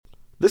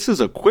This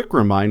is a quick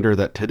reminder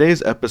that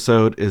today's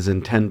episode is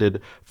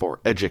intended for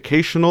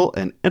educational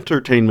and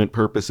entertainment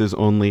purposes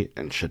only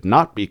and should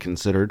not be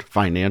considered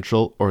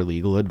financial or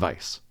legal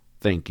advice.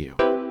 Thank you.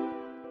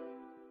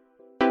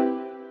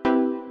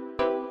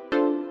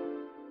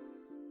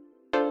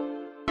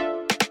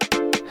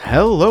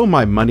 Hello,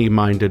 my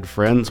money-minded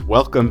friends.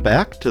 Welcome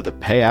back to the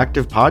Pay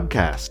Active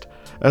Podcast.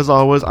 As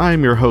always, I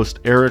am your host,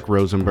 Eric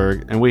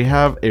Rosenberg, and we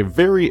have a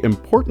very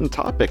important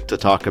topic to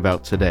talk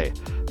about today.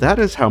 That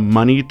is how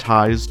money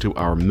ties to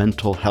our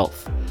mental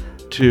health.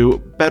 To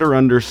better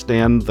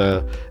understand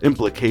the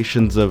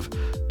implications of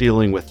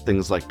dealing with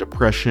things like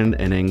depression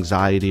and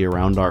anxiety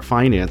around our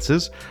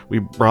finances, we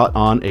brought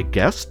on a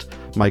guest,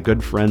 my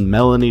good friend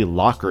Melanie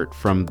Lockhart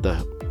from the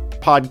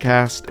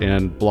podcast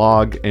and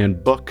blog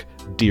and book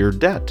Dear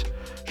Debt.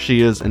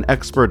 She is an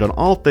expert on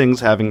all things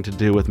having to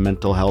do with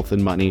mental health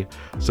and money,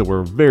 so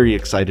we're very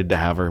excited to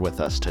have her with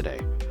us today.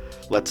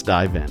 Let's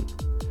dive in.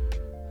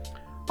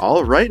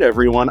 All right,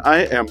 everyone.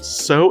 I am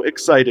so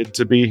excited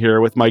to be here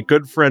with my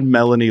good friend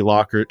Melanie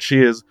Lockhart.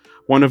 She is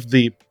one of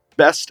the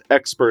best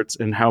experts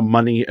in how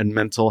money and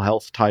mental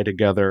health tie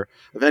together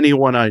of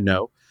anyone I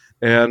know.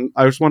 And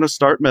I just want to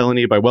start,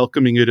 Melanie, by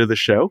welcoming you to the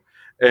show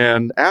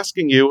and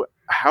asking you,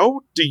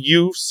 how do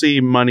you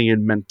see money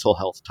and mental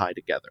health tie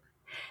together?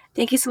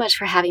 Thank you so much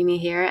for having me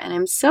here. And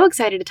I'm so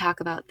excited to talk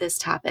about this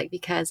topic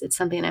because it's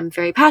something I'm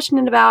very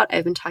passionate about.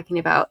 I've been talking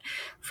about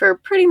for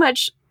pretty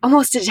much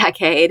almost a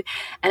decade.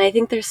 And I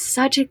think there's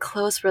such a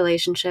close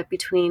relationship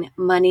between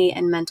money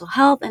and mental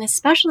health, and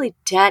especially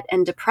debt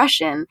and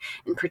depression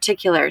in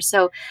particular.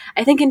 So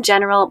I think in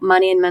general,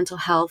 money and mental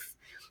health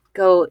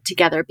go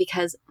together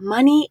because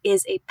money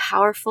is a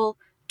powerful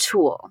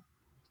tool.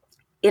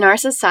 In our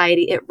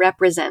society, it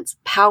represents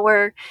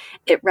power,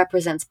 it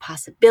represents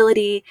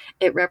possibility,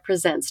 it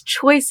represents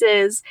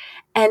choices.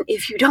 And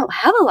if you don't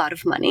have a lot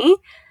of money,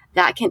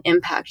 that can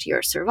impact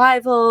your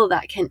survival,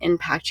 that can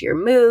impact your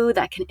mood,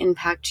 that can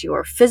impact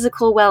your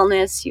physical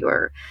wellness,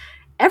 your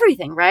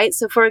everything, right?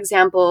 So for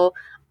example,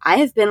 I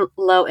have been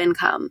low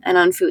income and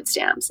on food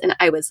stamps, and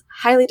I was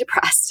highly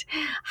depressed,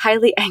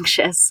 highly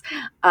anxious.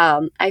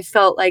 I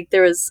felt like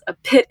there was a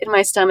pit in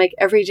my stomach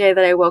every day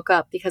that I woke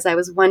up because I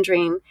was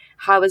wondering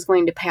how I was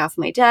going to pay off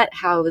my debt,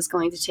 how I was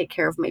going to take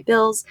care of my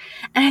bills.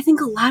 And I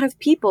think a lot of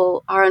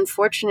people are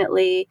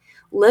unfortunately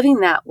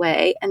living that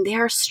way, and they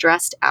are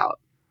stressed out.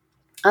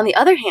 On the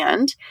other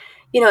hand,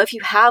 if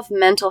you have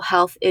mental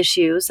health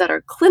issues that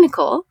are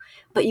clinical,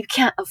 but you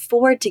can't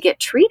afford to get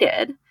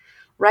treated,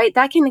 right?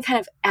 That can kind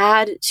of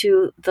add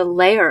to the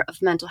layer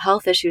of mental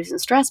health issues and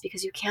stress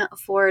because you can't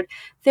afford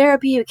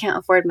therapy, you can't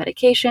afford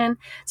medication.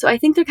 So I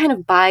think they're kind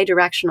of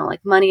bi-directional,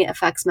 like money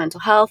affects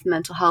mental health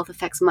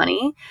affects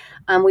money.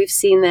 We've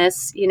seen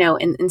this,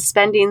 in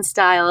spending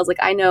styles. Like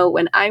I know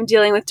when I'm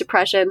dealing with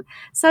depression,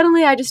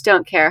 suddenly I just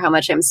don't care how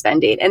much I'm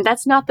spending. And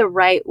that's not the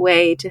right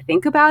way to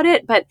think about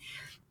it, but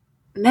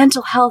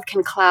mental health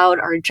can cloud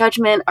our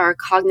judgment, our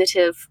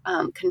cognitive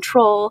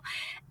control,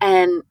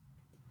 and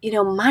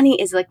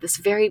money is like this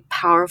very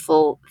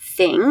powerful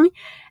thing,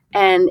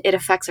 and it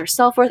affects our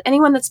self-worth.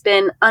 Anyone that's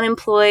been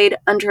unemployed,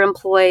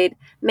 underemployed,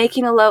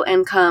 making a low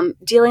income,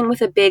 dealing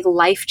with a big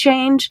life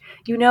change,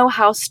 you know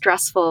how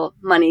stressful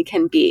money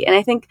can be. And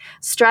I think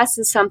stress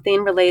is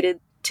something related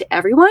to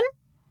everyone,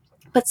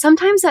 but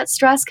sometimes that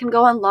stress can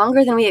go on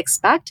longer than we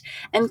expect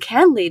and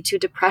can lead to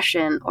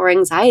depression or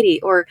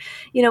anxiety or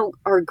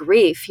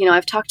grief.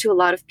 I've talked to a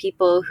lot of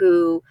people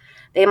who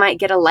they might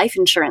get a life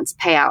insurance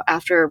payout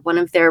after one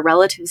of their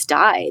relatives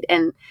died.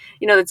 And,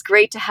 it's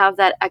great to have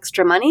that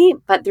extra money,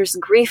 but there's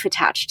grief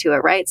attached to it,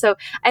 right? So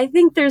I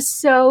think there's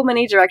so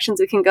many directions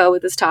we can go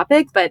with this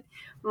topic, but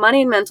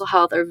money and mental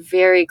health are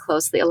very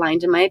closely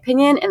aligned, in my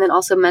opinion. And then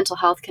also mental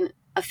health can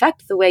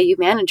affect the way you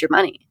manage your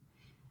money.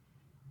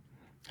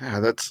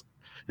 Yeah, that's,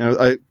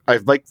 I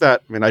like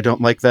that. I mean, I don't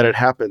like that it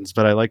happens,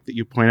 but I like that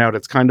you point out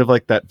it's kind of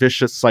like that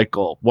vicious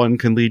cycle. One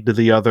can lead to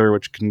the other,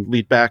 which can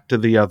lead back to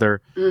the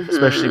other,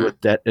 especially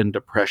with debt and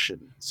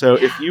depression. So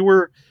if you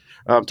were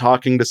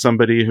talking to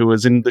somebody who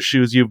is in the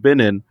shoes you've been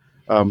in,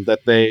 that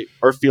they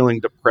are feeling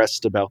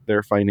depressed about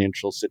their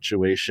financial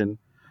situation,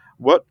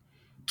 what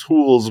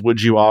tools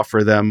would you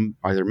offer them,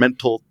 either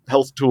mental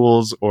health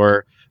tools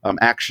or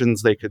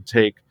actions they could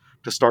take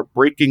to start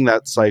breaking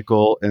that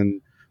cycle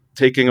and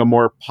taking a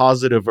more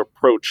positive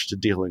approach to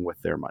dealing with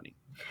their money?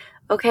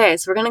 Okay,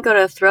 so we're going to go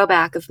to a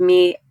throwback of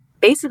me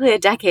basically a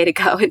decade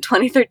ago in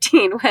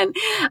 2013 when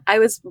I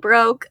was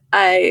broke.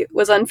 I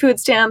was on food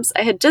stamps.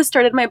 I had just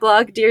started my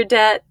blog, Dear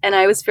Debt, and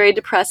I was very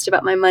depressed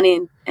about my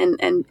money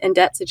and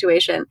debt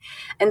situation.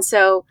 And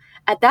so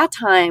at that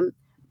time,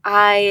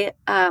 I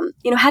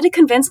had to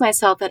convince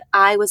myself that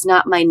I was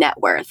not my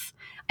net worth.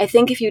 I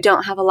think if you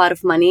don't have a lot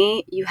of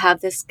money, you have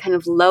this kind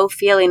of low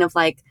feeling of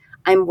like,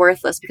 I'm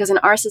worthless, because in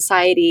our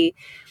society,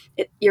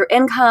 your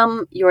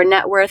income, your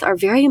net worth are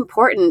very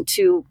important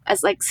to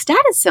as like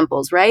status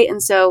symbols, right?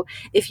 And so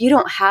if you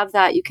don't have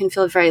that, you can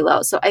feel very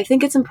low. So I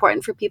think it's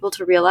important for people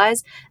to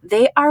realize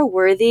they are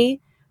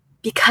worthy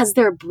because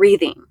they're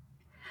breathing.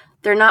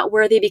 They're not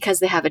worthy because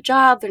they have a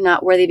job. They're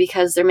not worthy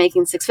because they're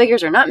making six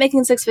figures or not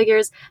making six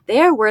figures. They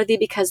are worthy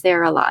because they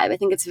are alive. I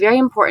think it's very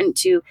important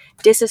to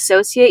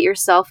disassociate your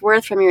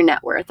self-worth from your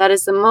net worth. That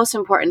is the most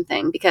important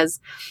thing, because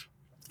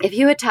if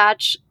you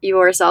attach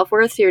your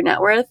self-worth to your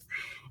net worth,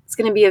 it's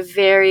going to be a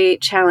very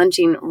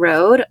challenging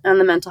road on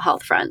the mental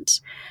health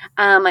front.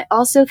 I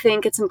also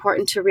think it's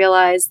important to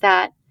realize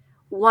that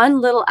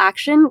one little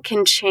action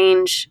can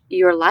change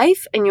your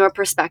life and your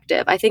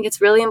perspective. I think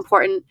it's really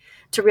important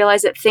to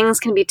realize that things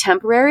can be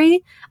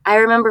temporary. I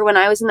remember when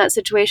I was in that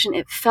situation,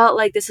 it felt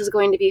like this is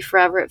going to be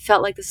forever. It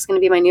felt like this is going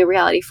to be my new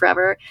reality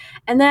forever.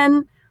 And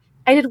then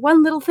I did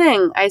one little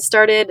thing. I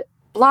started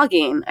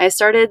blogging. I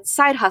started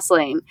side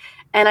hustling.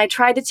 And I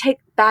tried to take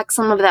back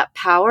some of that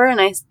power. And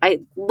I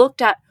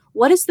looked at,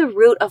 what is the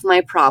root of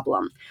my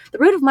problem? The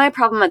root of my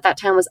problem at that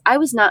time was I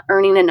was not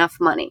earning enough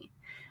money.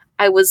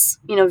 I was,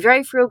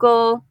 very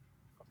frugal.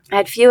 I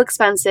had few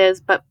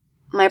expenses, but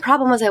my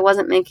problem was I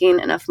wasn't making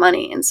enough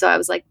money. And so I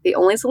was like, the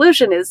only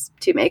solution is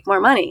to make more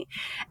money.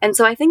 And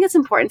so I think it's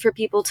important for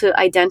people to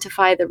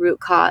identify the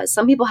root cause.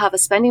 Some people have a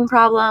spending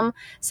problem.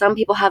 Some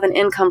people have an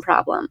income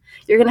problem.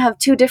 You're going to have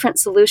two different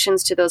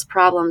solutions to those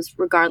problems,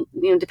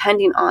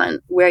 depending on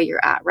where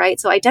you're at, right?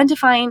 So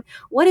identifying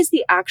what is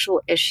the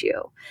actual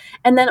issue.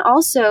 And then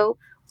also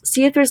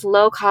see if there's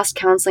low-cost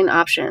counseling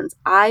options.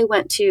 I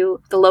went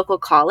to the local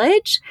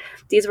college.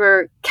 These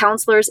were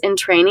counselors in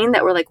training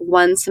that were like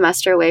one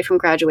semester away from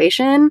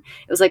graduation.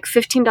 It was like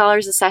 $15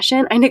 a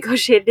session. I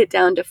negotiated it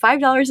down to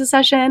 $5 a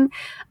session.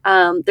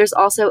 There's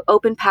also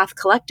Open Path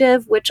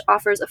Collective, which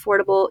offers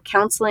affordable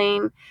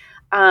counseling.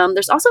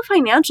 There's also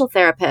financial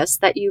therapists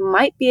that you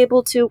might be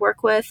able to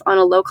work with on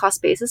a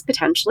low-cost basis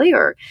potentially,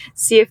 or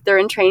see if they're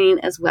in training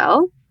as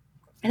well.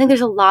 I think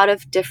there's a lot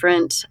of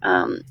different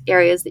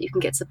areas that you can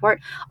get support.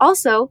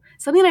 Also,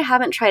 something I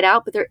haven't tried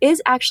out, but there is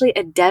actually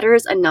a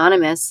Debtors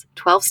Anonymous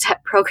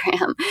 12-step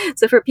program.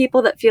 So for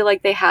people that feel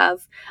like they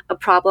have a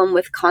problem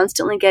with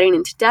constantly getting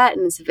into debt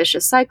and it's a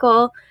vicious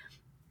cycle,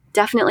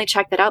 definitely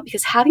check that out,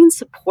 because having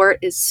support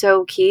is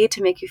so key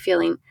to make you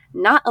feeling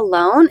not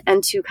alone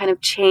and to kind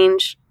of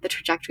change the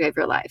trajectory of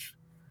your life.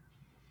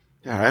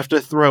 Yeah, I have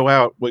to throw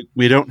out,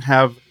 we don't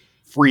have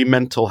free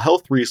mental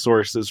health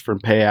resources from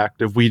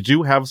PayActiv. We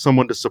do have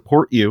someone to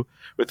support you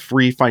with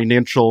free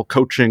financial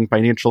coaching,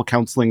 financial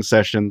counseling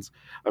sessions.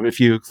 If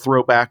you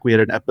throw back, we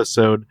had an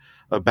episode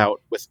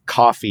about with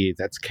Ko-fi,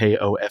 that's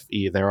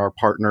Kofe. They're our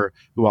partner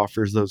who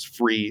offers those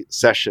free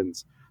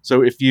sessions.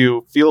 So if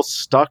you feel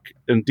stuck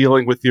in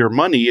dealing with your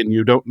money and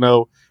you don't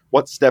know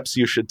what steps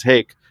you should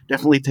take,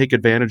 definitely take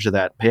advantage of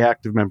that.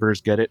 PayActiv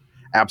members get it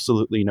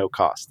absolutely no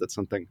cost. That's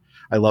something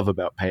I love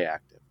about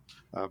PayActiv.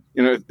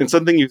 And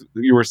something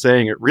you were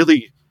saying, it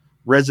really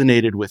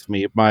resonated with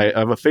me. I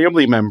have a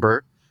family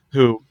member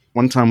who,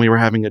 one time we were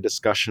having a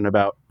discussion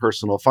about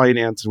personal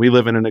finance, and we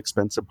live in an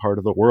expensive part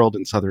of the world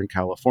in Southern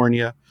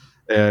California,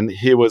 and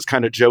he was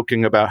kind of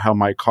joking about how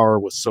my car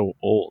was so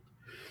old.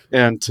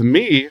 And to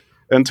me,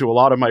 and to a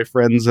lot of my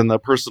friends in the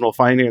personal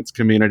finance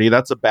community,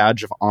 that's a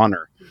badge of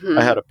honor. Mm-hmm.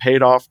 I had a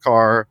paid off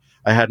car.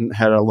 I hadn't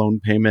had a loan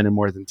payment in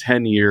more than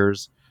 10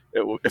 years.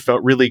 It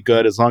felt really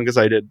good. As long as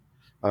I did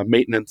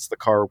maintenance, the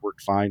car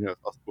worked fine. It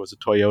was a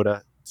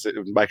Toyota.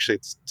 Actually,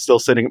 it's still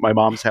sitting at my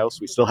mom's house.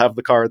 We still have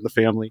the car in the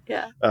family.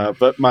 Yeah.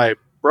 But my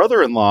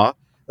brother-in-law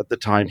at the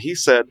time, he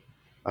said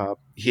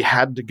he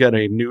had to get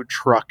a new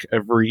truck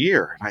every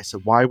year. And I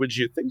said, why would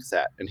you think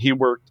that? And he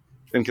worked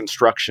in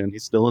construction.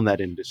 He's still in that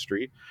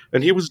industry.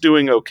 And he was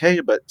doing okay,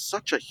 but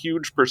such a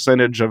huge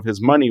percentage of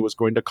his money was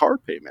going to car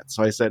payments.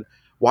 So I said,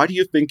 why do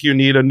you think you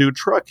need a new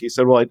truck? He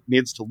said, well, it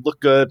needs to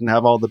look good and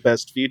have all the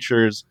best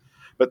features.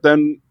 But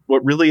then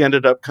what really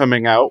ended up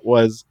coming out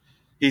was,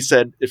 he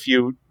said, if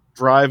you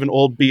drive an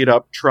old beat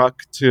up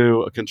truck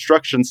to a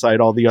construction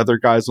site, all the other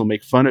guys will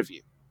make fun of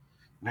you.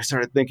 And I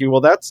started thinking, well,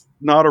 that's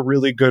not a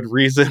really good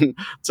reason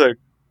to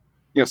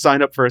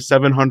sign up for a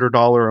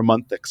 $700 a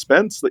month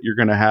expense that you're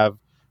going to have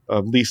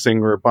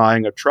leasing or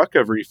buying a truck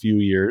every few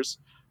years.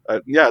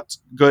 It's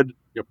good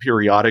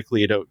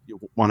periodically to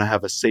want to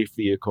have a safe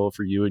vehicle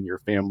for you and your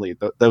family.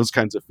 Those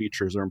kinds of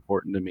features are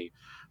important to me.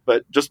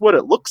 But just what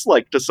it looks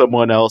like to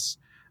someone else,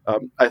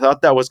 I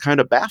thought that was kind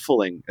of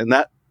baffling. And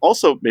that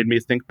also made me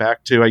think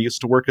back to, I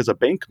used to work as a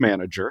bank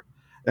manager,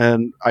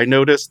 and I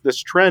noticed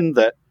this trend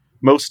that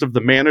most of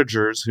the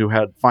managers who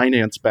had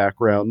finance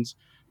backgrounds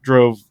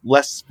drove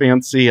less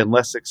fancy and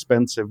less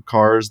expensive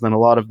cars than a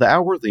lot of the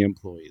hourly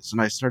employees.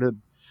 And I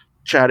started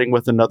chatting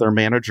with another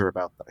manager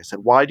about that. I said,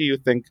 why do you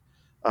think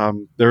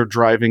they're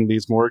driving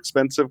these more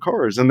expensive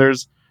cars? And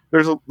there's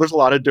a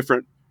lot of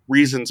different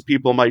reasons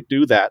people might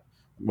do that,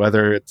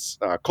 whether it's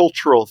a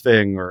cultural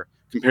thing or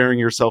comparing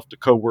yourself to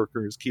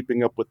coworkers,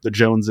 keeping up with the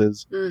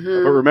Joneses.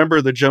 Mm-hmm. But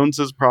remember, the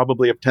Joneses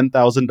probably have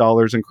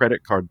 $10,000 in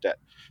credit card debt.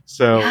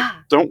 So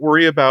Don't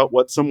worry about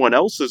what someone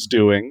else is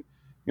doing.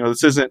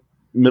 This isn't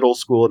middle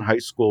school and high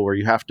school where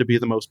you have to be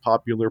the most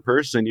popular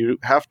person. You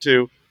have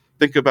to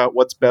think about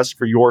what's best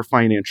for your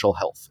financial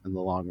health in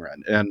the long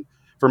run. And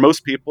for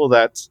most people,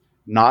 that's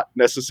not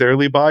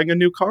necessarily buying a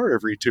new car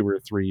every 2 or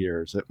 3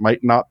 years. It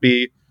might not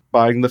be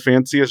buying the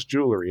fanciest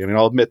jewelry. I mean,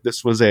 I'll admit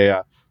this was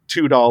a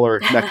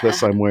 $2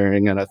 necklace I'm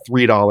wearing and a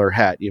 $3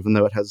 hat, even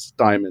though it has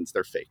diamonds.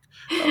 They're fake.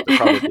 They're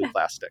probably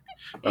plastic.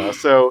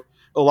 So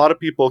a lot of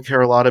people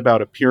care a lot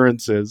about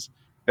appearances.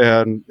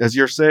 And as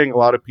you're saying, a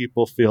lot of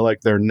people feel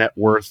like their net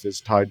worth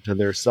is tied to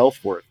their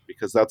self-worth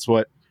because that's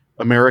what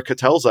America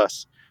tells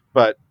us.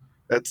 But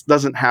it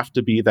doesn't have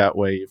to be that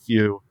way. If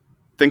you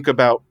think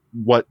about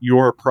what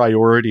your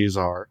priorities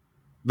are,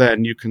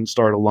 then you can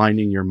start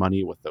aligning your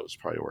money with those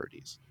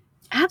priorities.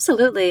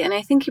 Absolutely. And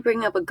I think you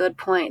bring up a good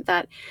point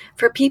that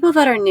for people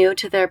that are new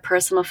to their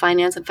personal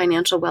finance and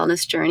financial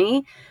wellness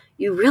journey,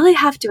 you really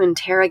have to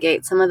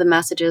interrogate some of the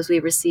messages we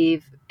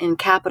receive in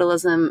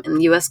capitalism,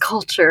 in US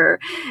culture,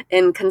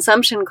 in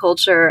consumption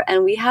culture.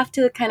 And we have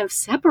to kind of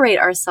separate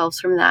ourselves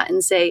from that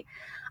and say,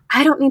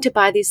 I don't need to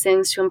buy these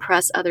things to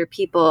impress other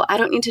people. I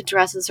don't need to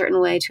dress a certain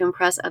way to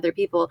impress other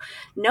people.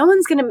 No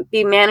one's going to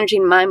be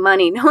managing my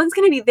money. No one's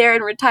going to be there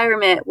in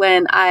retirement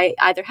when I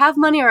either have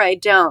money or I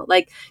don't.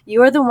 Like,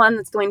 you're the one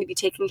that's going to be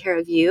taking care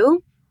of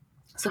you.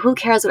 So who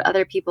cares what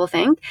other people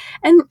think?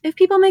 And if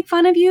people make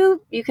fun of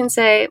you, you can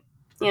say,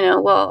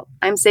 well,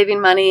 I'm saving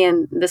money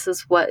and this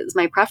is what is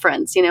my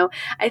preference.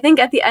 I think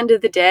at the end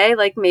of the day,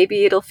 like,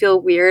 maybe it'll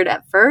feel weird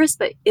at first,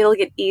 but it'll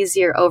get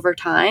easier over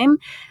time.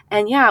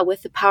 And yeah,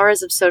 with the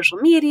powers of social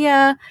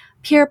media,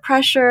 peer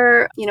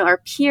pressure, our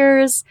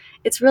peers,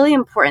 it's really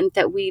important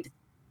that we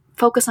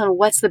focus on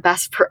what's the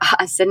best for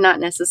us and not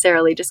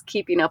necessarily just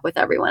keeping up with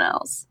everyone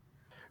else.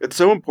 It's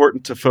so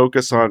important to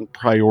focus on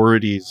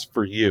priorities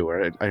for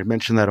you. I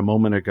mentioned that a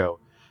moment ago.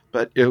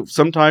 But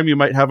sometime you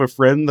might have a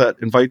friend that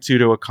invites you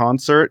to a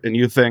concert and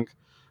you think,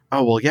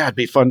 oh, well, yeah, it'd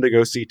be fun to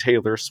go see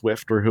Taylor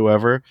Swift or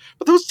whoever.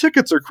 But those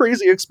tickets are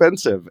crazy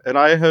expensive. And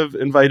I have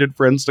invited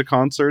friends to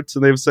concerts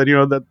and they've said,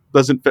 that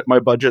doesn't fit my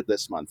budget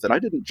this month. And I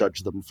didn't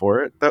judge them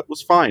for it. That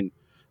was fine.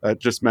 It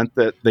just meant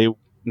that they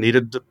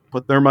needed to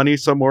put their money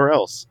somewhere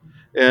else.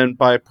 And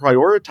by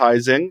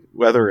prioritizing,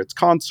 whether it's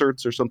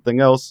concerts or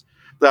something else,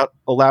 that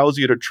allows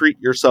you to treat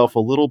yourself a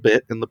little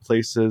bit in the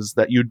places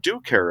that you do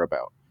care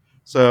about.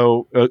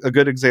 So a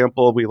good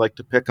example we like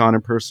to pick on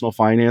in personal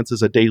finance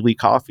is a daily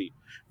coffee.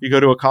 You go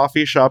to a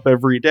coffee shop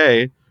every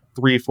day,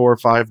 $3, $4,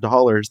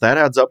 $5, that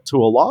adds up to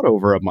a lot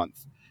over a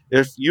month.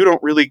 If you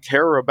don't really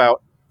care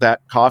about that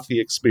coffee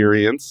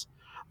experience,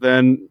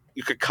 then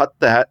you could cut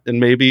that and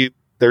maybe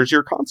there's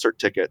your concert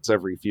tickets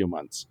every few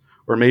months.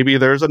 Or maybe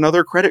there's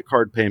another credit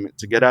card payment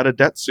to get out of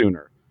debt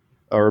sooner.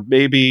 Or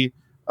maybe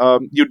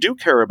you do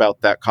care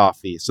about that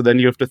coffee. So then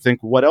you have to think,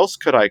 what else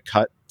could I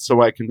cut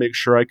so I can make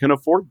sure I can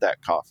afford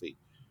that coffee?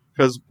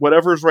 Because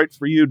whatever's right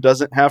for you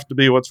doesn't have to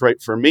be what's right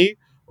for me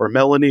or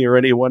Melanie or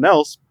anyone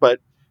else, but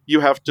you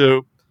have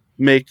to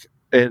make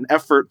an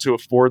effort to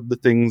afford the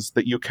things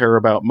that you care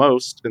about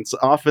most. And so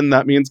often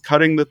that means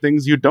cutting the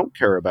things you don't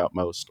care about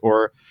most,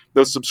 or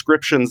those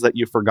subscriptions that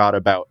you forgot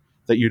about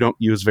that you don't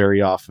use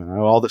very often.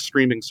 All the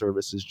streaming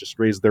services just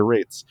raise their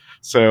rates.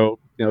 So,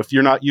 if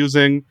you're not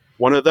using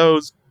one of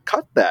those,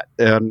 cut that.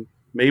 And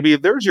maybe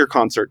there's your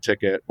concert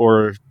ticket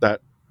or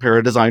that pair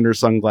of designer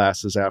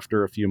sunglasses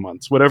after a few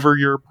months, whatever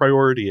your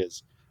priority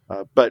is.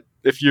 But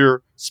if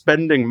you're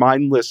spending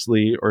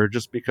mindlessly or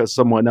just because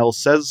someone else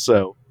says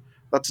so,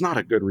 that's not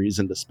a good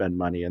reason to spend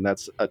money. And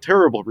that's a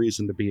terrible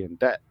reason to be in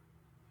debt.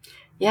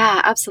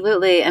 Yeah,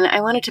 absolutely. And I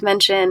wanted to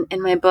mention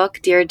in my book,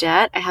 Dear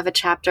Debt, I have a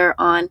chapter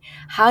on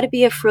how to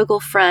be a frugal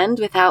friend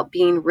without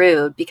being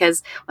rude.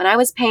 Because when I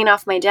was paying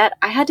off my debt,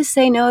 I had to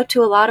say no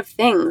to a lot of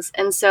things.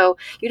 And so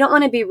you don't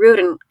want to be rude.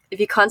 And if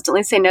you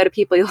constantly say no to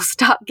people, you'll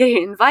stop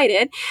getting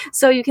invited.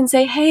 So you can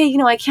say, hey,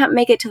 I can't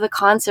make it to the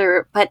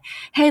concert, but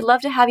hey, I'd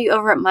love to have you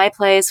over at my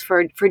place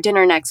for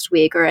dinner next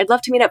week, or I'd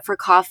love to meet up for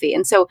coffee.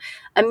 And so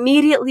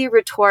immediately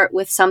retort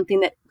with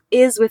something that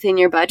is within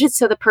your budget,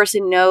 so the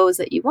person knows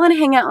that you want to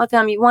hang out with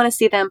them, you want to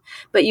see them,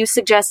 but you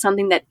suggest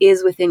something that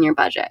is within your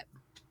budget.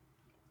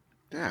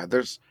 Yeah,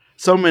 there's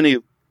so many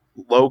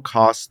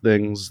low-cost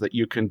things that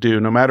you can do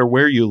no matter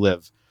where you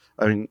live.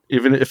 I mean,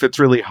 even if it's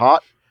really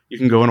hot, you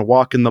can go on a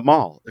walk in the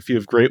mall. If you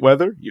have great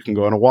weather, you can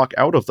go on a walk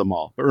out of the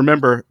mall. But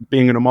remember,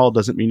 being in a mall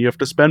doesn't mean you have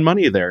to spend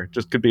money there. It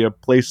just could be a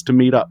place to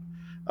meet up.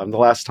 The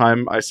last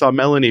time I saw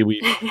Melanie, we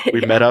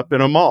met up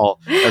in a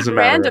mall, as a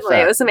matter randomly. of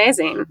fact. It was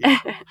amazing.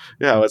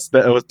 Yeah,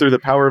 it was through the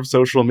power of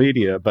social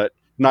media, but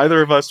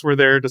neither of us were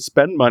there to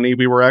spend money.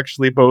 We were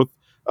actually both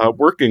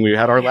working. We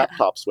had our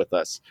laptops with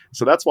us.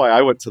 So that's why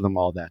I went to the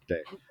mall that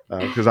day,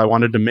 because I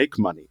wanted to make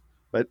money.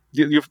 But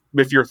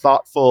if you're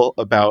thoughtful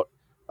about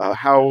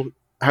how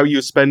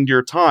you spend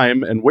your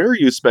time and where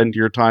you spend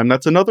your time,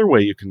 that's another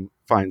way you can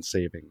find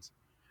savings.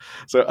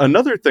 So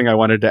another thing I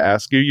wanted to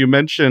ask you, you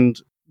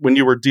mentioned when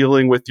you were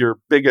dealing with your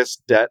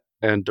biggest debt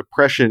and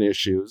depression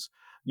issues,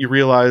 you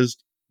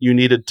realized you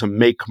needed to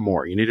make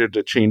more. You needed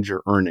to change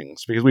your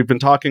earnings, because we've been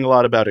talking a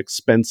lot about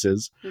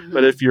expenses. Mm-hmm.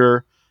 But if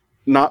you're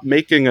not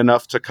making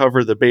enough to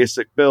cover the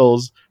basic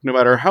bills, no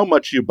matter how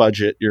much you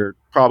budget, you're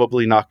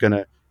probably not going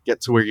to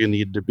get to where you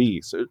need to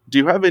be. So do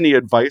you have any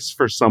advice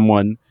for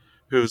someone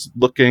who's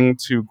looking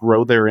to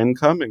grow their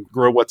income and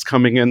grow what's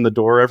coming in the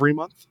door every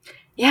month?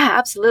 Yeah,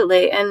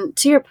 absolutely. And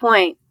to your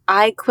point,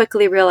 I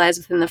quickly realized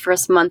within the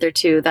first month or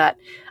two that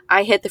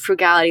I hit the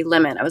frugality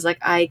limit. I was like,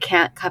 I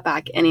can't cut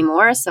back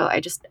anymore, so I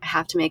just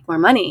have to make more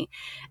money.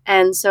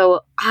 And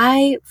so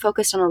I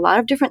focused on a lot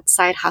of different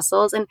side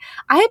hustles, and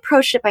I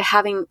approached it by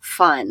having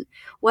fun.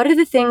 What are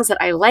the things that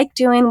I like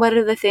doing? What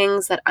are the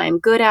things that I'm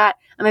good at?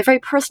 I'm a very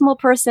personal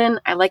person.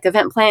 I like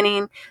event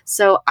planning.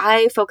 So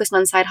I focused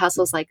on side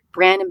hustles like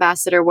brand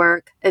ambassador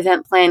work,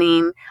 event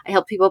planning. I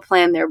help people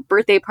plan their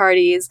birthday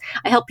parties.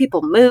 I help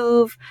people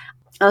move.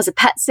 I was a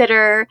pet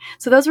sitter.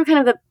 So those were kind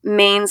of the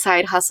main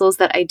side hustles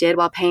that I did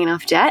while paying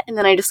off debt. And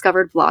then I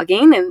discovered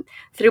blogging. And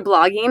through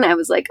blogging, I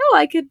was like, oh,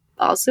 I could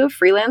also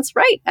freelance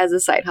write as a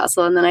side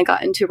hustle. And then I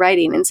got into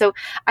writing. And so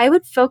I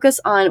would focus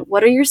on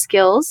what are your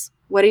skills?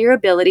 What are your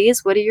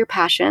abilities? What are your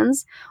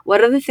passions?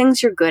 What are the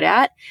things you're good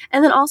at?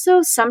 And then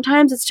also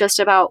sometimes it's just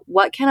about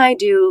what can I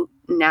do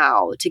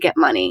now to get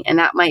money? And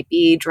that might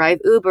be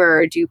drive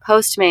Uber, do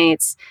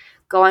Postmates,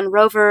 go on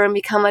Rover and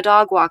become a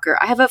dog walker.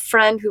 I have a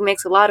friend who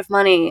makes a lot of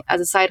money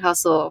as a side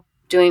hustle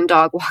doing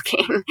dog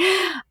walking.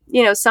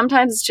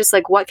 Sometimes it's just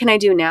like, what can I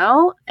do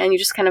now? And you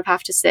just kind of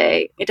have to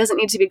say, it doesn't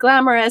need to be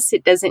glamorous.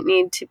 It doesn't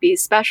need to be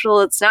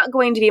special. It's not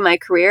going to be my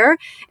career.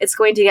 It's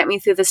going to get me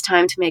through this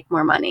time to make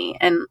more money.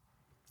 And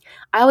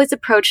I always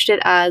approached it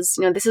as,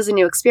 this is a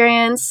new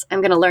experience.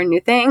 I'm going to learn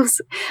new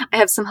things. I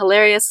have some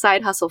hilarious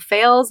side hustle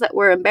fails that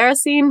were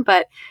embarrassing,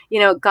 but,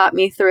 got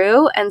me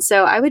through. And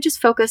so I would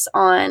just focus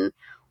on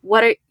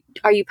what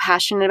are you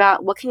passionate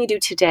about? What can you do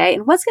today?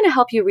 And what's going to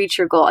help you reach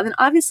your goal? And then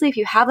obviously, if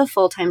you have a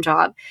full-time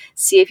job,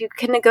 see if you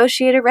can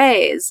negotiate a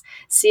raise.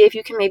 See if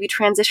you can maybe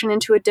transition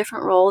into a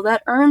different role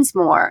that earns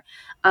more.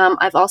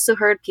 I've also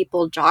heard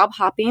people job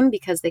hopping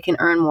because they can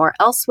earn more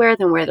elsewhere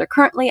than where they're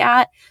currently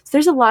at. So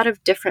there's a lot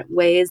of different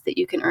ways that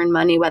you can earn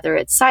money, whether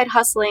it's side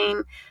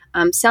hustling,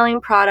 selling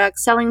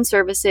products, selling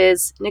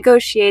services,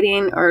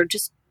 negotiating, or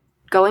just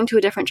going to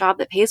a different job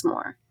that pays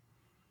more.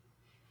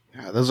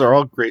 Yeah, those are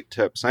all great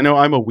tips. I know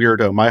I'm a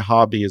weirdo. My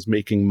hobby is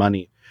making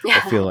money, I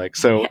feel like.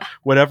 So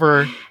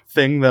whatever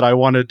thing that I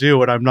want to do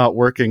when I'm not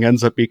working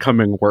ends up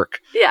becoming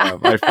work. Yeah.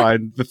 I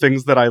find the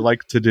things that I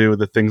like to do,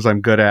 the things I'm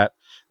good at,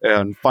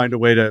 and find a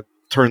way to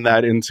turn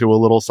that into a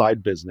little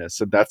side business.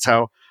 And that's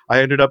how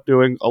I ended up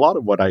doing a lot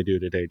of what I do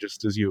today,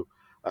 just as you.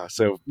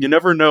 So you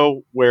never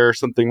know where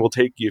something will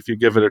take you if you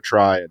give it a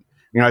try. And,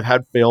 I've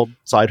had failed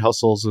side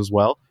hustles as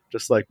well,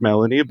 just like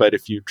Melanie. But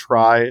if you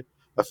try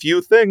a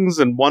few things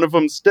and one of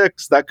them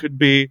sticks, that could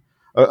be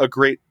a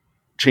great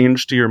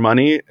change to your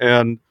money.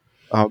 And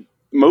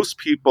most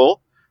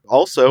people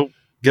also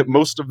get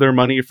most of their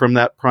money from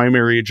that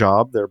primary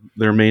job,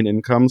 their main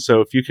income.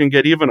 So if you can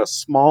get even a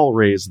small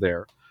raise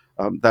there,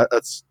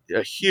 that's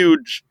a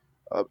huge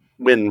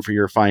win for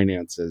your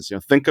finances.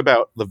 Think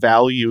about the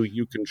value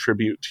you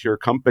contribute to your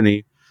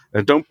company,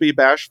 and don't be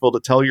bashful to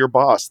tell your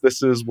boss,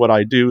 this is what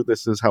I do,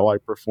 this is how I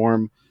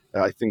perform.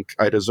 I think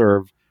I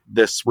deserve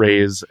this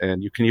raise.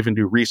 And you can even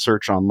do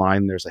research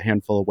online. There's a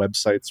handful of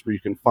websites where you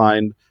can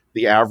find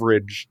the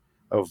average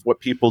of what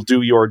people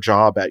do your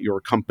job at your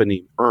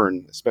company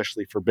earn,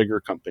 especially for bigger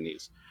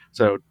companies.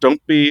 So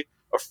don't be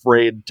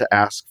afraid to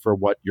ask for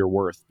what you're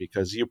worth,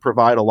 because you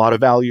provide a lot of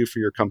value for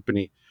your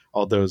company,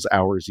 all those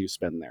hours you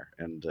spend there.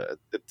 And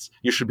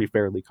you should be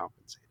fairly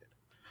compensated.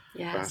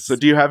 Yes. So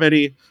do you have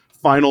any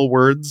final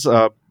words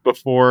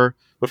before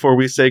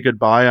we say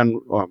goodbye on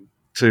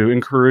to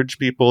encourage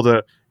people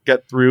to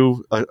get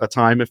through a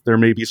time if they're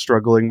maybe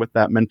struggling with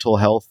that mental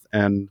health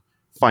and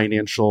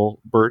financial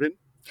burden?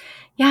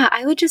 Yeah,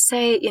 I would just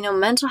say,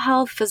 mental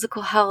health,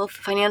 physical health,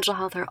 financial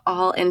health are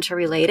all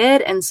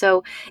interrelated. And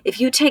so if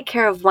you take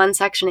care of one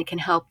section, it can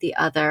help the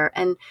other.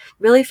 And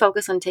really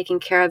focus on taking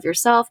care of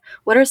yourself.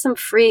 What are some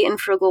free and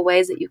frugal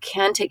ways that you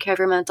can take care of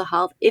your mental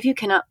health if you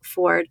cannot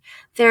afford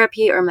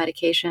therapy or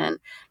medication?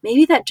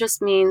 Maybe that just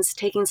means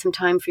taking some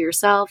time for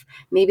yourself.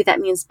 Maybe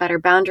that means better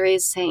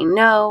boundaries, saying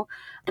no.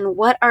 And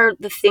what are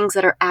the things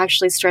that are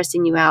actually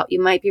stressing you out?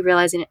 You might be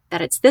realizing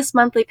that it's this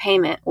monthly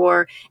payment,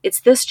 or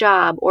it's this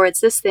job, or it's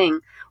this thing.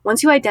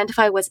 Once you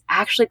identify what's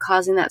actually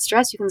causing that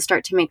stress, you can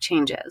start to make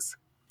changes.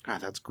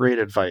 That's great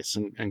advice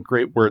and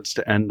great words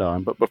to end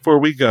on. But before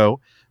we go,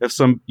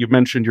 you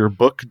mentioned your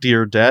book,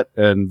 Dear Debt,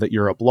 and that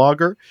you're a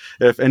blogger.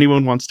 If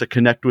anyone wants to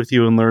connect with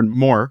you and learn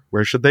more,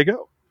 where should they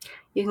go?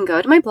 You can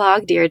go to my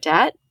blog, Dear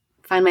Debt,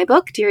 find my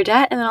book, Dear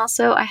Debt, and then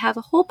also I have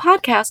a whole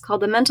podcast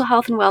called The Mental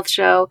Health and Wealth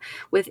Show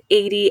with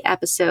 80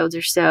 episodes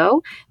or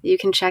so. You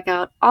can check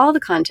out all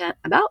the content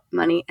about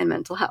money and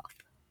mental health.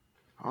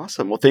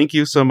 Awesome. Well, thank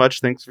you so much.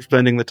 Thanks for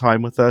spending the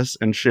time with us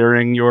and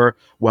sharing your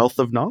wealth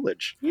of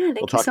knowledge. Yeah,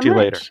 we'll talk to you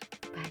later.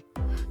 Bye.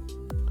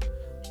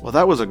 Well,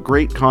 that was a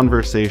great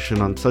conversation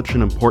on such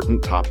an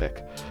important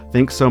topic.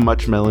 Thanks so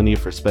much, Melanie,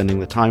 for spending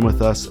the time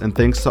with us, and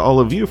thanks to all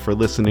of you for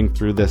listening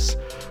through this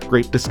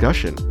great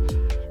discussion.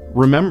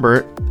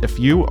 Remember, if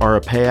you are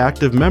a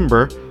PayActiv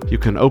member, you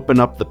can open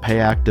up the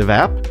PayActiv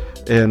app,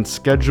 and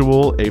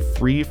schedule a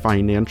free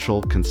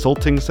financial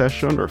consulting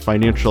session or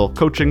financial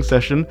coaching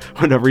session,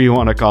 whatever you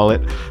want to call it,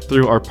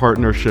 through our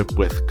partnership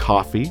with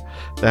Ko-fi.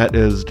 That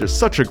is just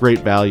such a great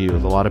value. A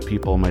lot of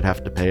people might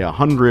have to pay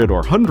 $100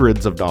 or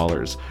hundreds of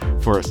dollars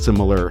for a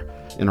similar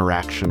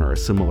interaction or a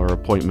similar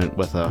appointment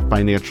with a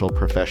financial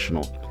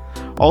professional.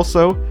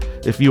 Also,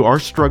 if you are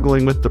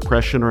struggling with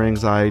depression or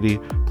anxiety,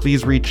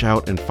 please reach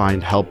out and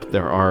find help.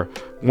 There are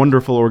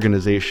wonderful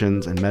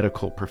organizations and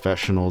medical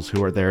professionals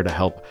who are there to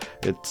help.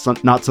 It's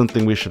not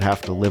something we should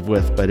have to live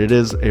with, but it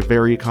is a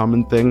very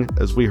common thing.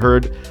 As we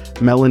heard,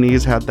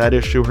 Melanie's had that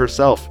issue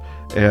herself,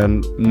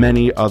 and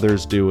many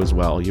others do as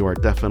well. You are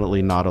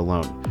definitely not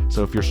alone.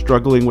 So if you're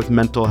struggling with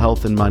mental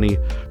health and money,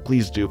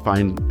 please do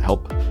find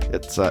help.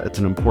 It's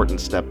an important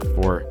step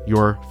for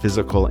your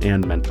physical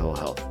and mental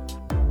health.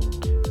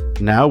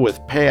 Now, with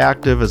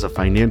PayActiv as a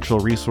financial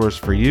resource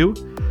for you,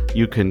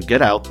 you can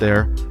get out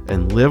there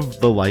and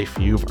live the life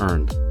you've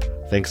earned.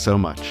 Thanks so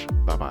much.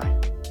 Bye-bye.